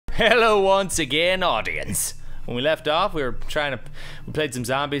Hello once again, audience. When we left off, we played some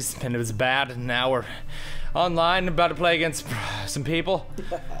zombies and it was bad, and now we're online about to play against some people.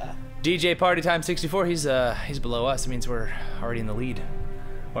 DJ Party Time 64, he's below us. It means we're already in the lead.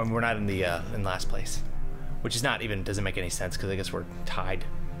 Or we're not in the in last place. Which is not even, doesn't make any sense because I guess we're tied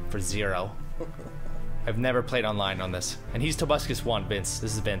for 0. I've never played online on this. And he's Tobuscus 1, Vince.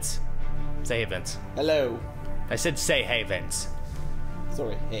 This is Vince. Say hey, Vince. Hello. I said say hey, Vince.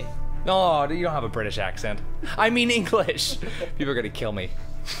 Sorry, hey. No, you don't have a British accent. I mean English. People are gonna kill me.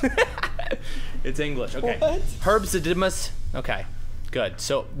 It's English, okay. What? Herbs. Okay, good.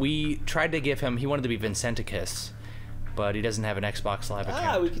 So we tried to give him, he wanted to be Vincenticus, but he doesn't have an Xbox Live account.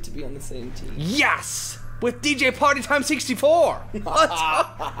 Ah, we get to be on the same team. Yes! With DJ Party Time 64!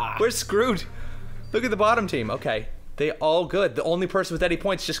 What? We're screwed. Look at the bottom team. Okay, they all good. The only person with any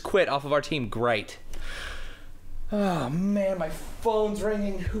points just quit off of our team. Great. Oh man, my phone's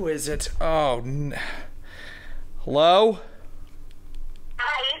ringing. Who is it? Oh, hello?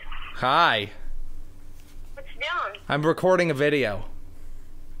 Hi. Hi. What you doing? I'm recording a video.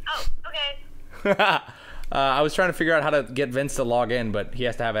 Oh, okay. I was trying to figure out how to get Vince to log in, but he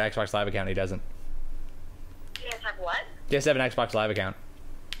has to have an Xbox Live account. He doesn't. You guys have what? He has to have an Xbox Live account.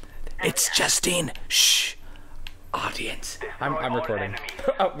 It's Justine. Shh. Audience. I'm recording.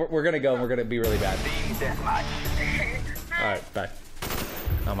 We're gonna go and we're gonna be really bad. Alright, bye.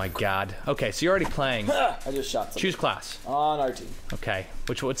 Oh my god. Okay, so you're already playing. I just shot something. Choose class. On our team. Okay.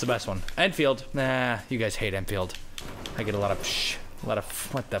 What's the best one? Enfield. Nah, you guys hate Enfield. I get a lot of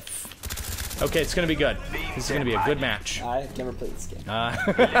what the Okay, it's gonna be good. This is gonna be a good match. I've never played this game.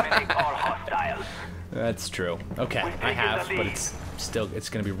 That's true. Okay, I have, but it's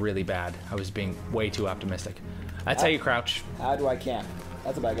gonna be really bad. I was being way too optimistic. That's how you crouch. How do I camp?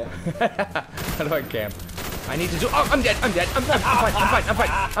 That's a bad guy. How do I camp? I need to do. Oh, I'm dead. I'm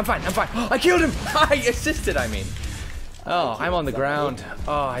fine. I killed him. I assisted. I mean. Oh, I'm on the ground.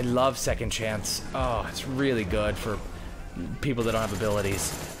 Oh, I love second chance. Oh, it's really good for people that don't have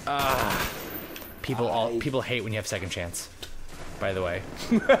abilities. People hate when you have second chance. By the way.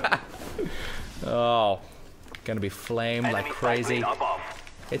 Oh, gonna be flamed like crazy.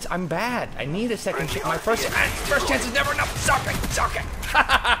 I'm bad. I need a second chance. My first chance is never enough. Suck it.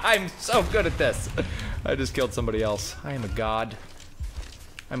 I'm so good at this. I just killed somebody else. I am a god.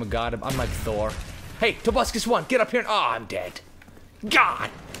 I'm a god. I'm like Thor. Hey, Tobuscus 1, get up here. Oh, I'm dead. God.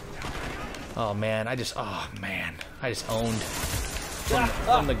 Oh man, I just owned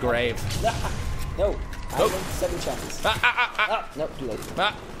from the grave. No, I won 7 chances. Nope, too late.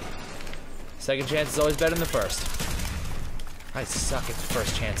 Second chance is always better than the first. I suck at the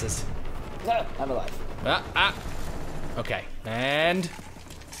first chances. I'm alive. Okay, and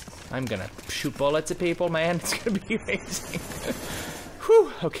I'm gonna shoot bullets at people, man. It's gonna be amazing.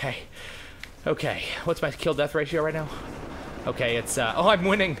 Whew, okay. What's my kill death ratio right now? Okay, it's, oh, I'm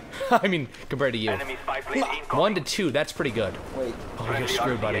winning. I mean, compared to you. 1 to 2, that's pretty good. Wait. Oh, you're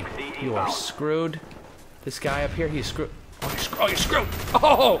screwed, buddy. You are screwed. This guy up here, he's screwed. Oh, you're screwed.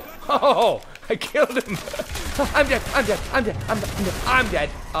 Oh, I killed him. I'm dead.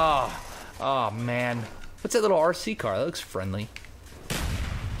 Oh, man. What's that little RC car? That looks friendly.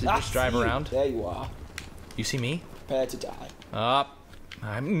 Does it just drive around? There you are. You see me? Prepare to die.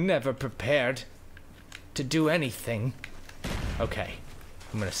 I'm never prepared to do anything. Okay.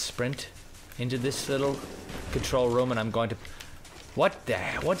 I'm gonna sprint into this little control room and I'm going to... What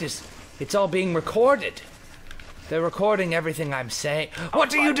is... It's all being recorded. They're recording everything I'm saying.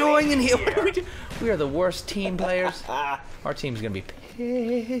 What are you doing in here? What are we doing? We are the worst team players. Our team's gonna be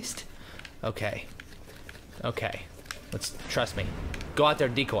pissed. Okay. Let's trust me. Go out there,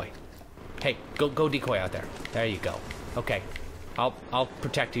 decoy. Hey, go decoy out there. There you go. Okay. I'll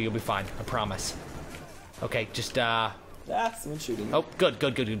protect you. You'll be fine. I promise. Okay, just Someone shooting. Oh, good. Tell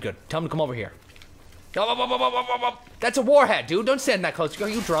him to come over here. That's a warhead, dude. Don't stand that close. Are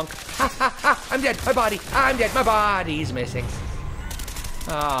you drunk? I'm dead. I'm dead. My body's missing.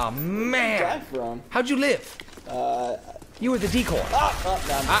 Oh man. How'd you live? You were the decoy.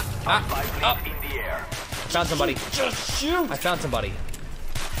 Found somebody. Just shoot. I found somebody.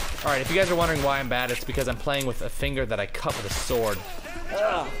 All right. If you guys are wondering why I'm bad, it's because I'm playing with a finger that I cut with a sword.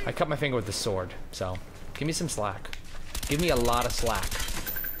 I cut my finger with the sword. So, give me some slack. Give me a lot of slack.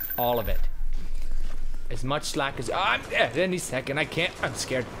 All of it. As much slack as I'm dead any second. I can't. I'm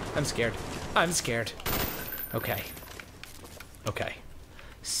scared. Okay.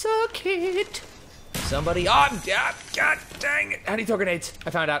 Suck it. Somebody. Oh, I'm dead. God dang it. How do you throw grenades? I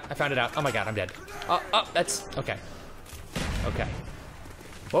found it out. Oh my god, I'm dead. That's okay.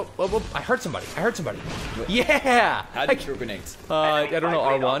 Whoa, whoa, whoa. I heard somebody. Yeah! How do you throw grenades? I don't know,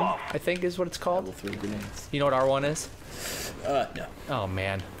 R1, I think is what it's I called. will throw grenades. You know what R1 is? No. Oh,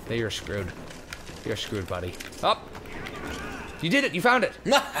 man. Then you're screwed. You're screwed, buddy. Up! You did it! You found it!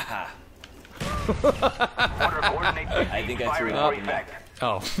 I think I threw it out.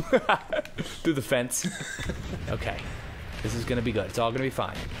 Oh. Through the fence. Okay. This is gonna be good. It's all gonna be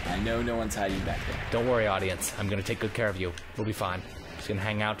fine. I know no one's hiding back there. Don't worry, audience. I'm gonna take good care of you. We'll be fine. Just gonna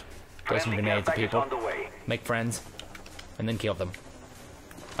hang out, throw some grenades at people, make friends, and then kill them.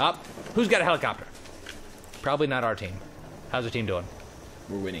 Up. Who's got a helicopter? Probably not our team. How's our team doing?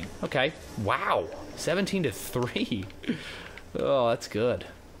 We're winning. Okay. Wow. 17-3. Oh, that's good.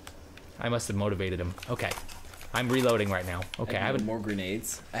 I must have motivated him. Okay. I'm reloading right now. Okay, I haven't. More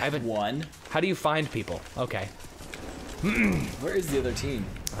grenades. I haven't- have one. How do you find people? Okay. Where is the other team?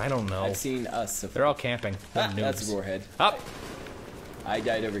 I don't know. I've seen us. So They're all camping. They're Ah, that's noobs. Warhead. Up. I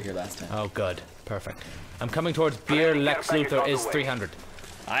died over here last time. Oh, good. Perfect. I'm coming towards Beer Lex Luthor is 300.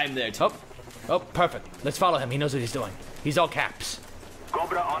 I'm there too. Oh. Oh, perfect. Let's follow him. He knows what he's doing. He's all caps.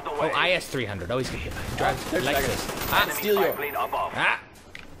 Oh, IS 300. Oh, he's he drives there's Lexus. Ah, Ah. steal your. Ah.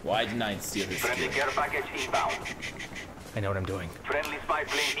 Why didn't I steal this? I know what I'm doing.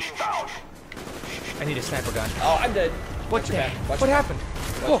 I need a sniper gun. Oh, I'm dead. What the back. heck? Watch What your happened?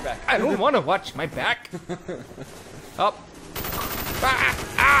 Watch Oh, your back. I don't want to watch my back. Up.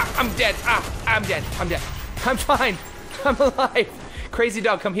 I'm dead. I'm dead. I'm dead. I'm fine. I'm alive. Crazy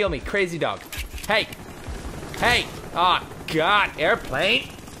dog, come heal me. Crazy dog. Hey. Hey. Oh, God. Airplane.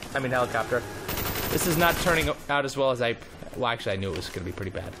 I mean, helicopter. This is not turning out as well as I... Well, actually, I knew it was going to be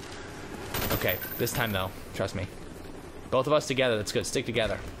pretty bad. Okay. This time, though. Trust me. Both of us together. That's good. Stick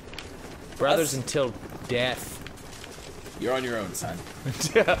together. Brothers until death. You're on your own, son.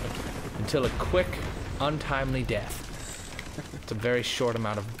 Until a quick, untimely death. It's a very short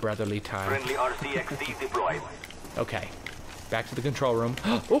amount of brotherly time. Okay. Back to the control room.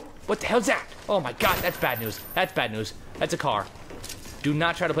 Oh, what the hell's that? Oh my God, that's bad news. That's bad news. That's a car. Do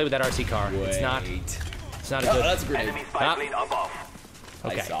not try to play with that RC car. Wait. It's not a good... That's a grenade. Okay.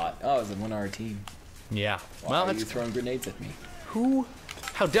 I saw it. Oh, it was on our team. Yeah. Why Well, are that's... you throwing grenades at me? Who?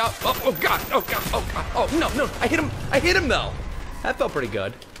 How dumb... Oh, God. Oh, God. Oh, God. Oh, no. I hit him, though. That felt pretty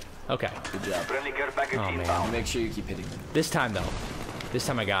good. Okay. Good job. Oh, man. Make sure you keep hitting them. This time, though. This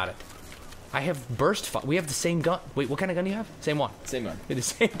time I got it. I have burst fire. We have the same gun. Wait, what kind of gun do you have? Same one. Same one. We have the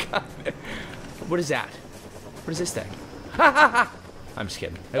same gun. What is that? What is this thing? Ha ha ha! I'm just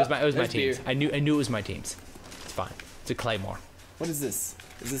kidding. It was my team's. beer. I knew it was my team's. It's fine. It's a claymore. What is this?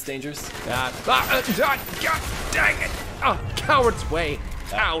 Is this dangerous? God dang it! Oh, coward's way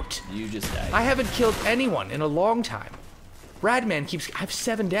out. You just died. I haven't killed anyone in a long time. Radman keeps. I have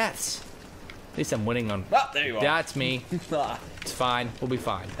 7 deaths. At least I'm winning on. Oh, there you are. That's me. It's fine. We'll be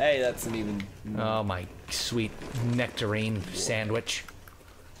fine. Hey, that's an even. Oh, my sweet nectarine sandwich.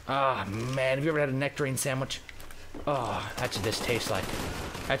 Ah, man. Have you ever had a nectarine sandwich? Oh, that's what this tastes like.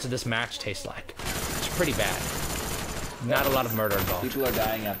 That's what this match tastes like. It's pretty bad. Not a lot of murder involved. People are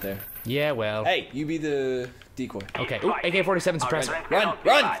dying out there. Yeah, well. Hey, you be the decoy. Okay. Ooh, AK-47 suppressor. Run!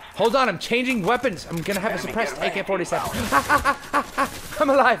 Run! Hold on, I'm changing weapons. I'm gonna have a suppressed AK-47. I'm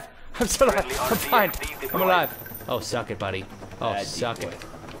alive. I'm still alive. I'm fine. I'm alive. Oh, suck it, buddy. Oh, Bad suck decoy. it.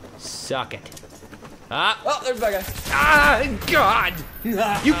 Suck it. Ah! Oh, there's that guy. Ah! God!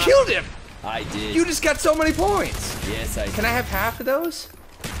 You killed him! I did. You just got so many points. Yes, I did. Can I have half of those?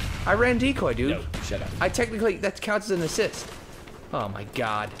 I ran decoy, dude. No, shut up. I technically, that counts as an assist. Oh my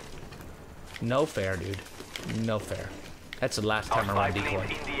God. No fair, dude. No fair. That's the last time I ran decoy.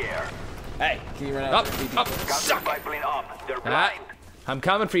 Hey, can you run out? Up, suck it. Ah, I'm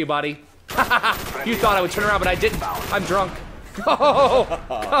coming for you, buddy. You thought I would turn around, but I didn't. I'm drunk. Oh,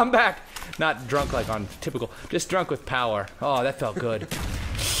 come back. Not drunk like on typical, just drunk with power. Oh, that felt good.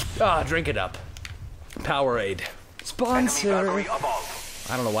 Ah, drink it up. Powerade. Sponsor.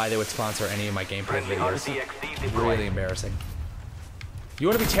 I don't know why they would sponsor any of my gameplay videos. Really embarrassing. You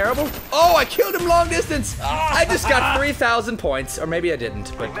want to be terrible? Oh, I killed him long distance. I just got 3,000 points, or maybe I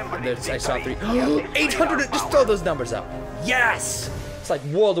didn't, but I saw 800. Just throw those numbers up. Yes. It's like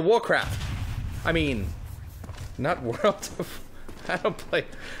World of Warcraft. I mean, not World of. I don't play.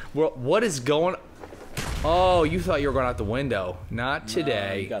 What is going? Oh, you thought you were going out the window. Not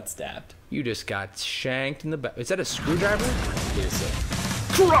today. You got stabbed. You just got shanked in the back. Is that a screwdriver? Yes, sir.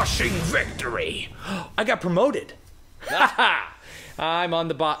 Crushing victory! I got promoted. I'm on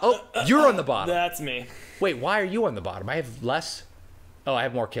the bottom. Oh, you're on the bottom. That's me. Wait, why are you on the bottom? I have less. Oh, I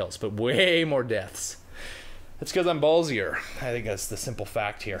have more kills, but way more deaths. That's because I'm ballsier. I think that's the simple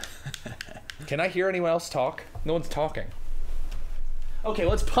fact here. Can I hear anyone else talk? No one's talking. Okay,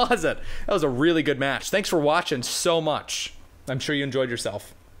 let's pause it. That was a really good match. Thanks for watching so much. I'm sure you enjoyed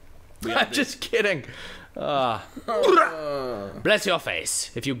yourself. I'm just kidding. Bless your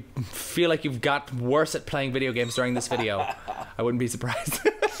face. If you feel like you've got worse at playing video games during this video, I wouldn't be surprised.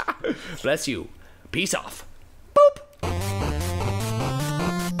 Bless you. Peace off.